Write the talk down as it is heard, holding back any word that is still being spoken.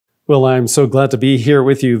Well, I'm so glad to be here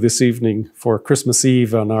with you this evening for Christmas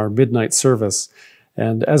Eve on our midnight service.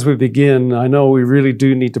 And as we begin, I know we really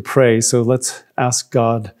do need to pray, so let's ask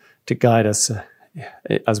God to guide us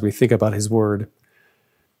as we think about His Word.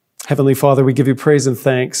 Heavenly Father, we give you praise and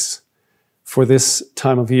thanks for this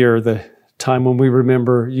time of year, the time when we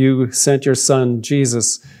remember you sent your Son,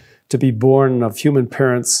 Jesus, to be born of human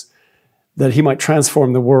parents, that He might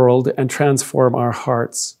transform the world and transform our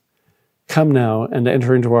hearts. Come now and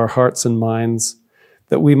enter into our hearts and minds,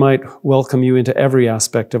 that we might welcome you into every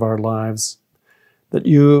aspect of our lives, that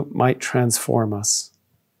you might transform us.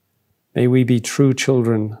 May we be true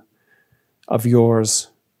children of yours,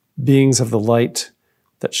 beings of the light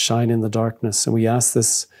that shine in the darkness. And we ask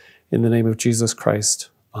this in the name of Jesus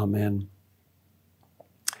Christ. Amen.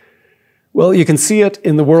 Well, you can see it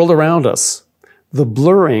in the world around us, the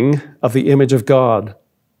blurring of the image of God,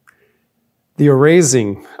 the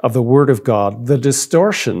erasing of the Word of God, the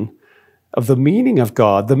distortion of the meaning of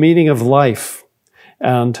God, the meaning of life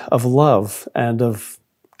and of love and of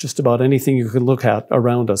just about anything you can look at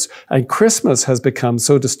around us. And Christmas has become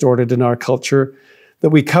so distorted in our culture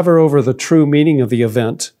that we cover over the true meaning of the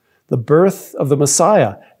event, the birth of the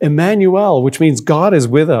Messiah, Emmanuel, which means God is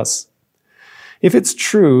with us. If it's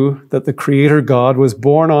true that the Creator God was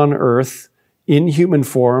born on earth in human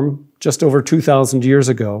form just over 2,000 years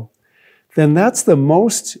ago, then that's the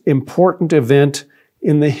most important event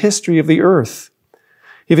in the history of the earth.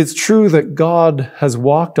 If it's true that God has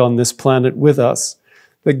walked on this planet with us,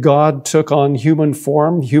 that God took on human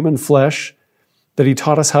form, human flesh, that He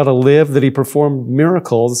taught us how to live, that He performed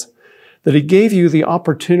miracles, that He gave you the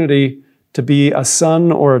opportunity to be a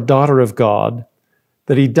son or a daughter of God,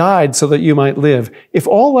 that He died so that you might live. If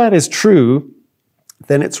all that is true,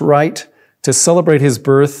 then it's right to celebrate His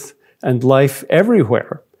birth and life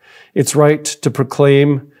everywhere. It's right to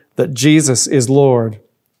proclaim that Jesus is Lord.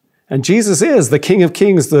 And Jesus is the King of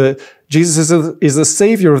Kings. Jesus is the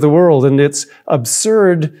Savior of the world. And it's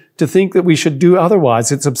absurd to think that we should do otherwise.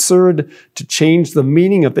 It's absurd to change the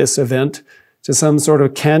meaning of this event to some sort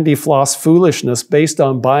of candy floss foolishness based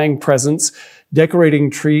on buying presents, decorating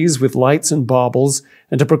trees with lights and baubles,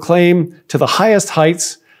 and to proclaim to the highest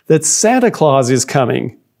heights that Santa Claus is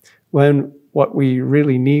coming, when what we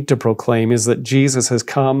really need to proclaim is that Jesus has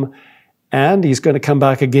come and He's going to come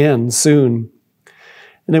back again soon.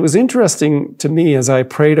 And it was interesting to me as I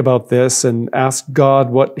prayed about this and asked God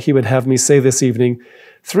what He would have me say this evening.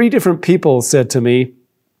 3 different people said to me,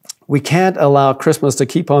 we can't allow Christmas to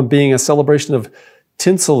keep on being a celebration of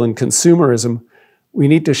tinsel and consumerism. We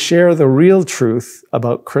need to share the real truth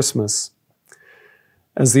about Christmas.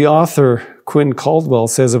 As the author Quinn Caldwell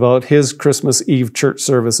says about his Christmas Eve church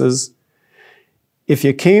services, if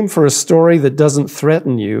you came for a story that doesn't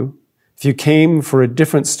threaten you, if you came for a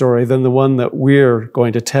different story than the one that we're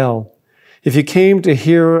going to tell, if you came to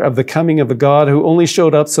hear of the coming of a God who only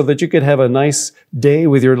showed up so that you could have a nice day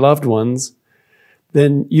with your loved ones,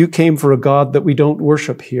 then you came for a God that we don't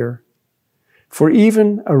worship here. For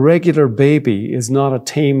even a regular baby is not a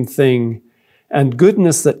tame thing, and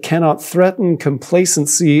goodness that cannot threaten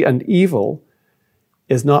complacency and evil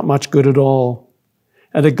is not much good at all.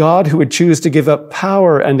 And a God who would choose to give up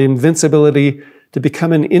power and invincibility to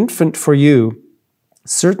become an infant for you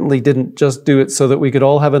certainly didn't just do it so that we could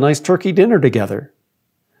all have a nice turkey dinner together.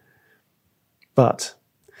 But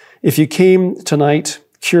if you came tonight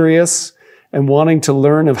curious and wanting to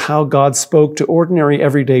learn of how God spoke to ordinary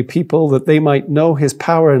everyday people that they might know His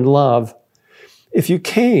power and love, if you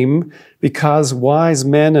came because wise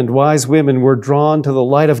men and wise women were drawn to the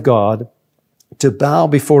light of God, to bow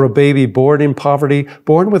before a baby born in poverty,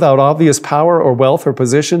 born without obvious power or wealth or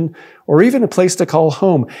position, or even a place to call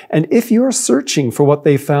home. And if you're searching for what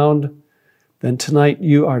they found, then tonight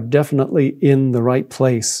you are definitely in the right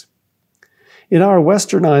place. In our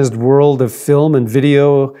westernized world of film and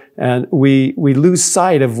video, and we lose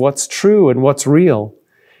sight of what's true and what's real.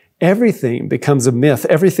 Everything becomes a myth.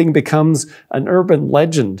 Everything becomes an urban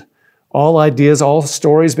legend. All ideas, all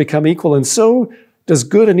stories become equal, and so does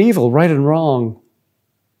good and evil, right and wrong.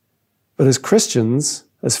 But as Christians,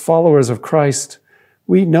 as followers of Christ,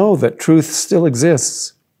 we know that truth still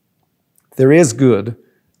exists. There is good,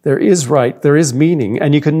 there is right, there is meaning,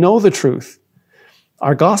 and you can know the truth.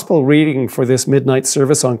 Our gospel reading for this midnight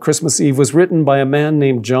service on Christmas Eve was written by a man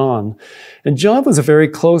named John. And John was a very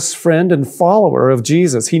close friend and follower of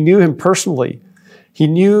Jesus. He knew Him personally. He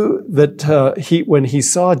knew that when he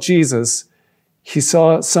saw Jesus, he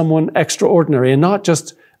saw someone extraordinary, and not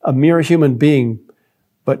just a mere human being,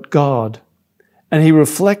 but God. And he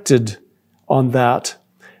reflected on that,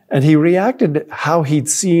 and he reacted how he'd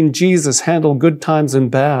seen Jesus handle good times and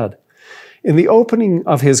bad. In the opening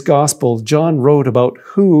of his gospel, John wrote about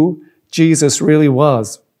who Jesus really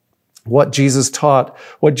was, what Jesus taught,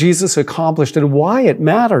 what Jesus accomplished, and why it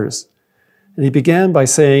matters. And he began by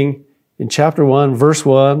saying in chapter 1, verse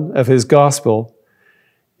 1 of his gospel,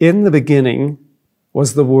 "In the beginning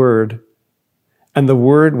was the Word, and the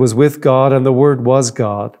Word was with God, and the Word was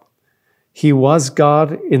God. He was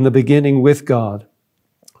God in the beginning with God.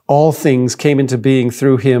 All things came into being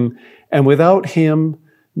through him, and without him,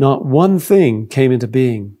 not one thing came into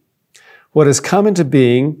being. What has come into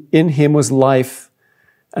being, in him was life,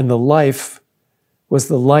 and the life was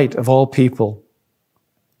the light of all people."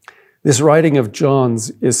 This writing of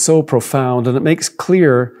John's is so profound, and it makes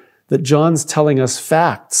clear that John's telling us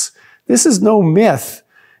facts. This is no myth.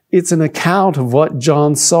 It's an account of what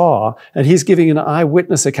John saw, and he's giving an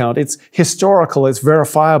eyewitness account. It's historical, it's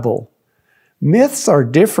verifiable. Myths are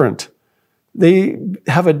different. They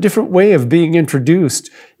have a different way of being introduced.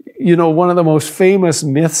 You know, one of the most famous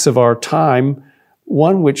myths of our time,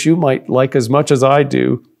 one which you might like as much as I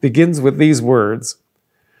do, begins with these words.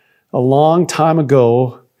 A long time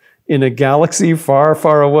ago, in a galaxy far,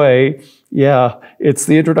 far away, yeah, it's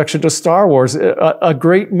the introduction to Star Wars, a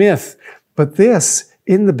great myth. But this,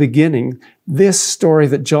 in the beginning, this story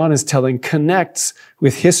that John is telling connects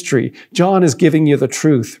with history. John is giving you the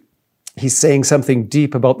truth. He's saying something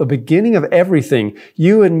deep about the beginning of everything,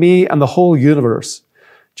 you and me and the whole universe.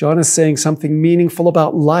 John is saying something meaningful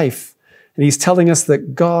about life. And he's telling us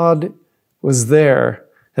that God was there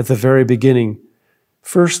at the very beginning.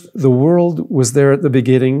 First, the world was there at the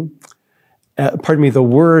beginning. The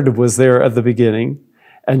Word was there at the beginning.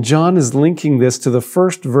 And John is linking this to the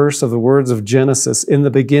first verse of the words of Genesis. In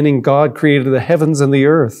the beginning, God created the heavens and the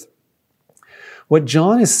earth. What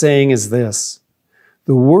John is saying is this.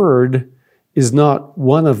 The Word is not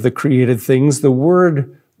one of the created things. The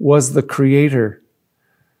Word was the Creator.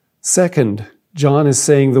 Second, John is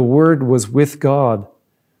saying the Word was with God.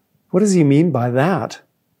 What does he mean by that?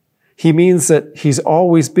 He means that he's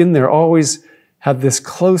always been there, always had this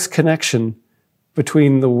close connection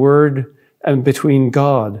between the Word and between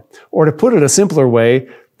God. Or to put it a simpler way,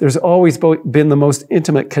 there's always been the most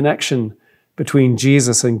intimate connection between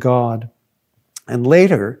Jesus and God. And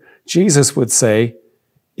later, Jesus would say,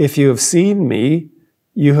 "If you have seen me,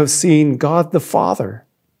 you have seen God the Father."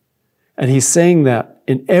 And he's saying that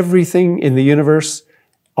in everything in the universe,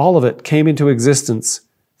 all of it came into existence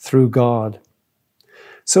through God.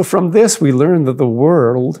 So from this, we learn that the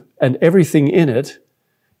world and everything in it,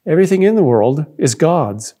 everything in the world is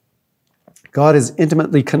God's. God is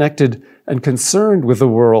intimately connected and concerned with the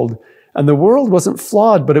world. And the world wasn't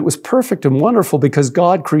flawed, but it was perfect and wonderful because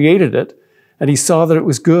God created it, and he saw that it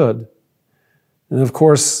was good. And of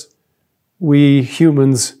course, we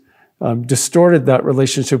humans distorted that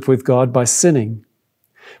relationship with God by sinning.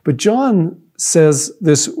 But John says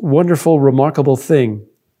this wonderful, remarkable thing.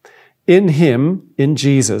 In him, in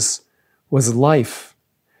Jesus, was life,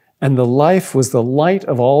 and the life was the light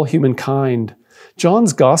of all humankind.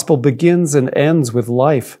 John's gospel begins and ends with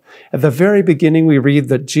life. At the very beginning, we read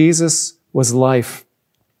that Jesus was life.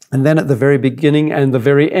 And then at the very beginning and the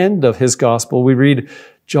very end of his gospel, we read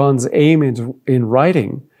John's aim in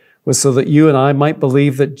writing was so that you and I might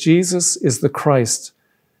believe that Jesus is the Christ,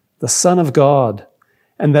 the Son of God,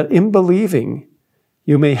 and that in believing,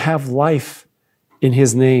 you may have life in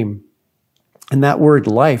his name. And that word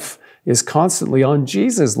life is constantly on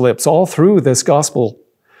Jesus' lips all through this gospel.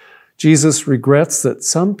 Jesus regrets that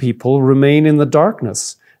some people remain in the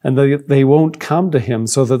darkness and they won't come to him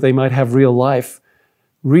so that they might have real life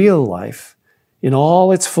in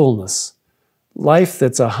all its fullness. Life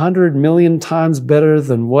that's 100 million times better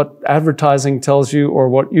than what advertising tells you or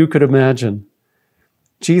what you could imagine.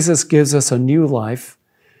 Jesus gives us a new life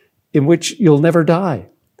in which you'll never die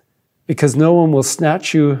because no one will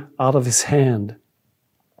snatch you out of his hand.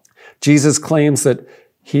 Jesus claims that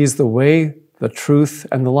he's the way, the truth,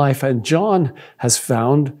 and the life. And John has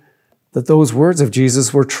found that those words of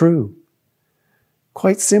Jesus were true.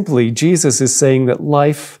 Quite simply, Jesus is saying that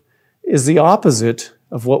life is the opposite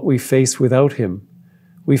of what we face without him.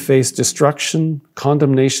 We face destruction,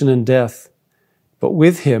 condemnation, and death. But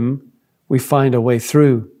with him, we find a way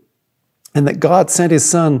through. And that God sent his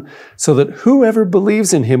Son so that whoever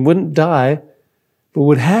believes in him wouldn't die, but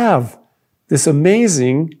would have this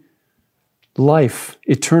amazing life,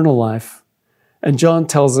 eternal life. And John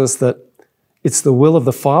tells us that it's the will of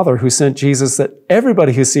the Father who sent Jesus that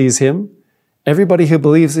everybody who sees him, everybody who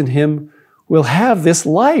believes in him will have this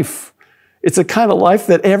life. It's a kind of life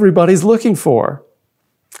that everybody's looking for.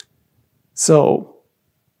 So,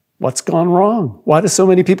 what's gone wrong? Why do so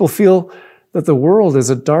many people feel that the world is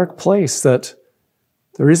a dark place, that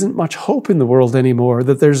there isn't much hope in the world anymore,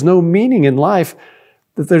 that there's no meaning in life,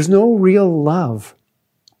 that there's no real love.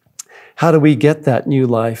 How do we get that new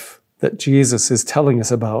life that Jesus is telling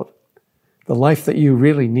us about? The life that you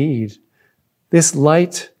really need. This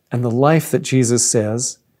light and the life that Jesus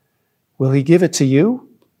says, will he give it to you?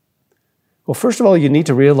 Well, first of all, you need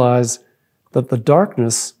to realize that the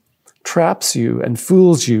darkness traps you and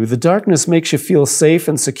fools you. The darkness makes you feel safe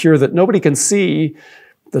and secure, that nobody can see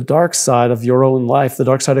the dark side of your own life, the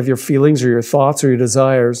dark side of your feelings or your thoughts or your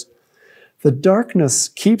desires. The darkness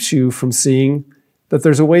keeps you from seeing that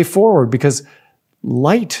there's a way forward, because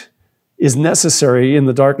light is necessary in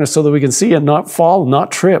the darkness so that we can see and not fall,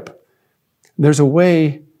 not trip. There's a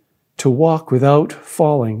way to walk without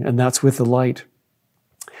falling, and that's with the light.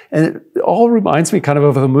 And it all reminds me kind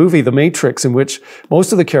of the movie, The Matrix, in which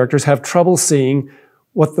most of the characters have trouble seeing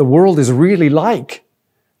what the world is really like.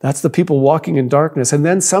 That's the people walking in darkness. And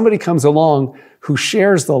then somebody comes along who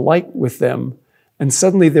shares the light with them, and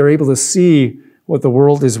suddenly they're able to see what the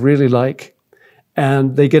world is really like.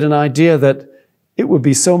 And they get an idea that it would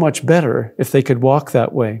be so much better if they could walk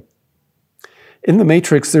that way. In The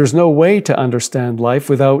Matrix, there's no way to understand life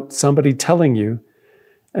without somebody telling you.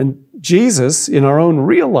 And Jesus, in our own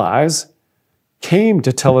real lives, came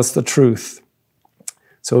to tell us the truth.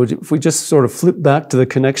 So if we just sort of flip back to the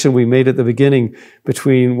connection we made at the beginning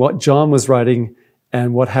between what John was writing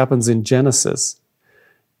and what happens in Genesis,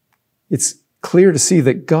 it's clear to see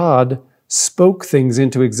that God spoke things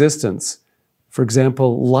into existence. For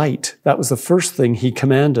example, light. That was the first thing he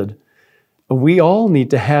commanded. We all need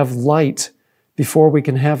to have light before we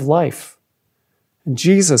can have life. And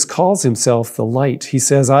Jesus calls himself the light. He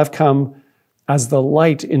says, I've come as the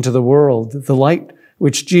light into the world. The light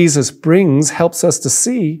which Jesus brings helps us to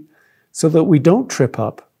see so that we don't trip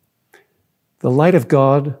up. The light of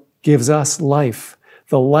God gives us life.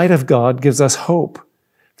 The light of God gives us hope.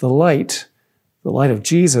 The light of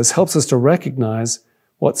Jesus helps us to recognize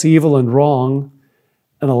what's evil and wrong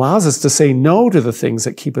and allows us to say no to the things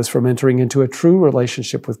that keep us from entering into a true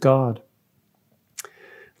relationship with God.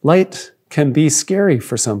 Light can be scary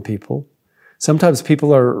for some people. Sometimes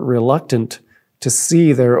people are reluctant to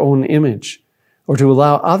see their own image or to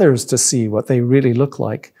allow others to see what they really look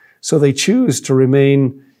like. So they choose to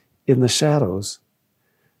remain in the shadows.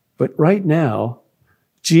 But right now,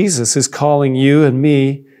 Jesus is calling you and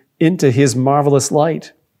me into his marvelous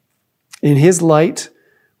light. In his light,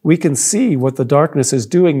 we can see what the darkness is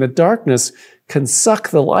doing. The darkness can suck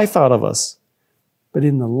the life out of us. But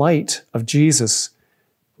in the light of Jesus,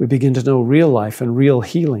 we begin to know real life and real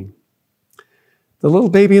healing. The little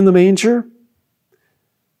baby in the manger,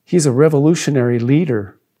 he's a revolutionary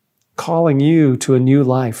leader calling you to a new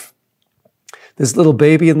life. This little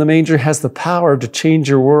baby in the manger has the power to change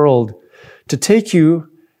your world, to take you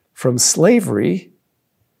from slavery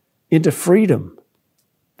into freedom.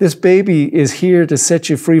 This baby is here to set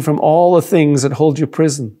you free from all the things that hold you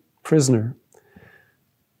prisoner.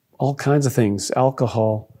 All kinds of things: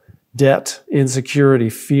 alcohol, debt, insecurity,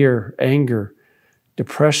 fear, anger,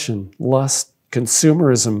 depression, lust,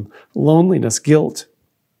 consumerism, loneliness, guilt.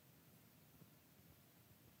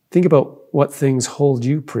 Think about what things hold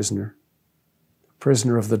you prisoner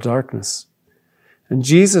of the darkness. And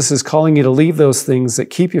Jesus is calling you to leave those things that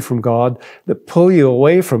keep you from God, that pull you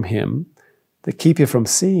away from him, that keep you from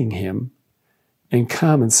seeing him, and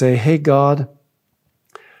come and say, hey, God,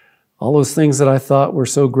 all those things that I thought were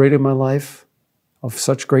so great in my life, of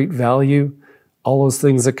such great value, all those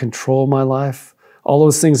things that control my life, all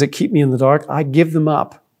those things that keep me in the dark, I give them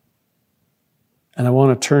up. And I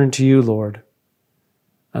want to turn to you, Lord.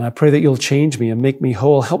 And I pray that you'll change me and make me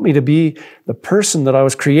whole. Help me to be the person that I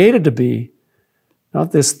was created to be,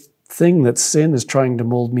 not this thing that sin is trying to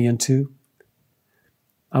mold me into.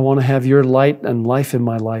 I want to have your light and life in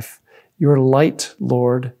my life. Your light,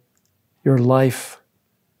 Lord, your life.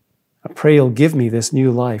 I pray you'll give me this new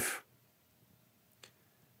life.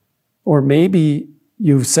 Or maybe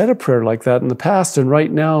you've said a prayer like that in the past, and right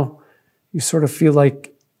now you sort of feel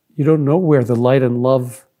like you don't know where the light and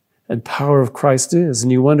love and power of Christ is.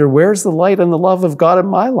 And you wonder, where's the light and the love of God in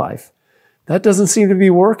my life? That doesn't seem to be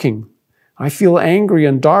working. I feel angry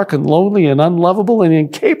and dark and lonely and unlovable and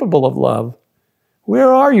incapable of love.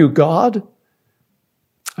 Where are you, God?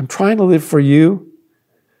 I'm trying to live for you.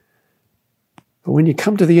 But when you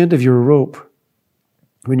come to the end of your rope,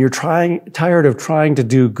 when you're tired of trying to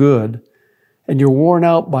do good, and you're worn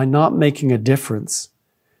out by not making a difference,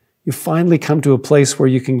 you finally come to a place where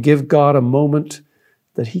you can give God a moment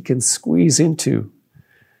that he can squeeze into.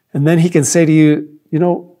 And then he can say to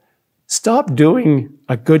you, stop doing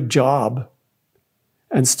a good job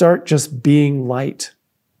and start just being light.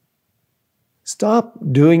 Stop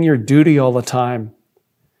doing your duty all the time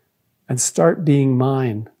and start being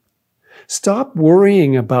mine. Stop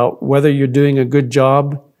worrying about whether you're doing a good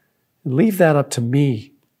job and leave that up to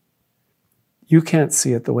me. You can't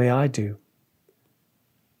see it the way I do.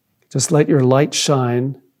 Just let your light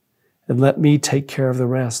shine and let me take care of the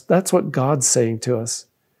rest. That's what God's saying to us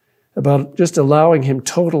about just allowing him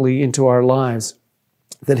totally into our lives,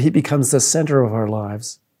 that he becomes the center of our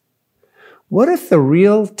lives. What if the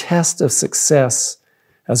real test of success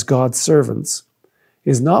as God's servants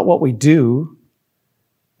is not what we do,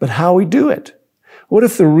 but how we do it? What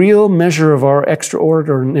if the real measure of our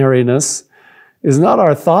extraordinariness is not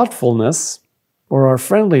our thoughtfulness or our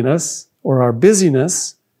friendliness or our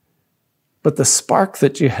busyness, but the spark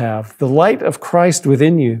that you have, the light of Christ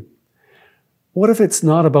within you? What if it's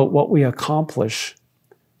not about what we accomplish,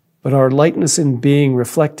 but our lightness in being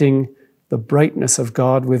reflecting the brightness of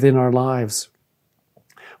God within our lives?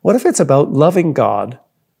 What if it's about loving God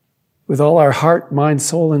with all our heart, mind,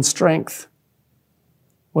 soul, and strength?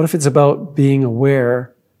 What if it's about being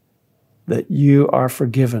aware that you are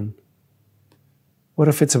forgiven? What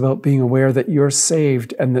if it's about being aware that you're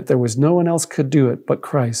saved and that there was no one else could do it but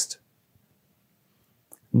Christ?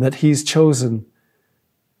 And that he's chosen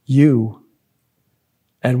you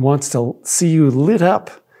and wants to see you lit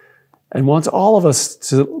up and wants all of us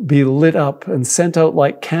to be lit up and sent out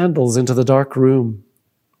like candles into the dark room.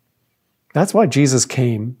 That's why Jesus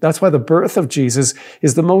came. That's why the birth of Jesus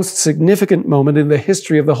is the most significant moment in the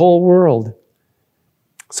history of the whole world.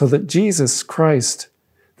 So that Jesus Christ,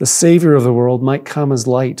 the Savior of the world, might come as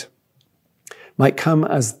light, might come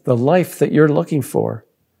as the life that you're looking for,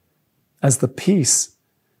 as the peace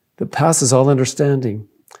that passes all understanding.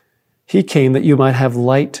 He came that you might have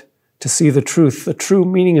light to see the truth, the true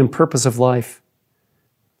meaning and purpose of life.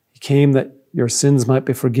 He came that your sins might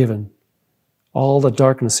be forgiven, all the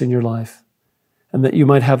darkness in your life, and that you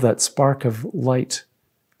might have that spark of light,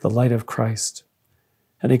 the light of Christ.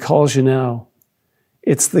 And he calls you now.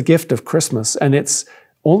 It's the gift of Christmas, and it's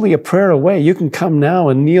only a prayer away. You can come now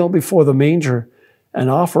and kneel before the manger and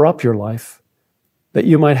offer up your life, that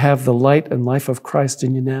you might have the light and life of Christ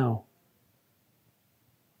in you now.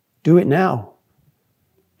 Do it now.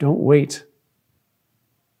 Don't wait.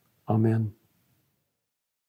 Amen.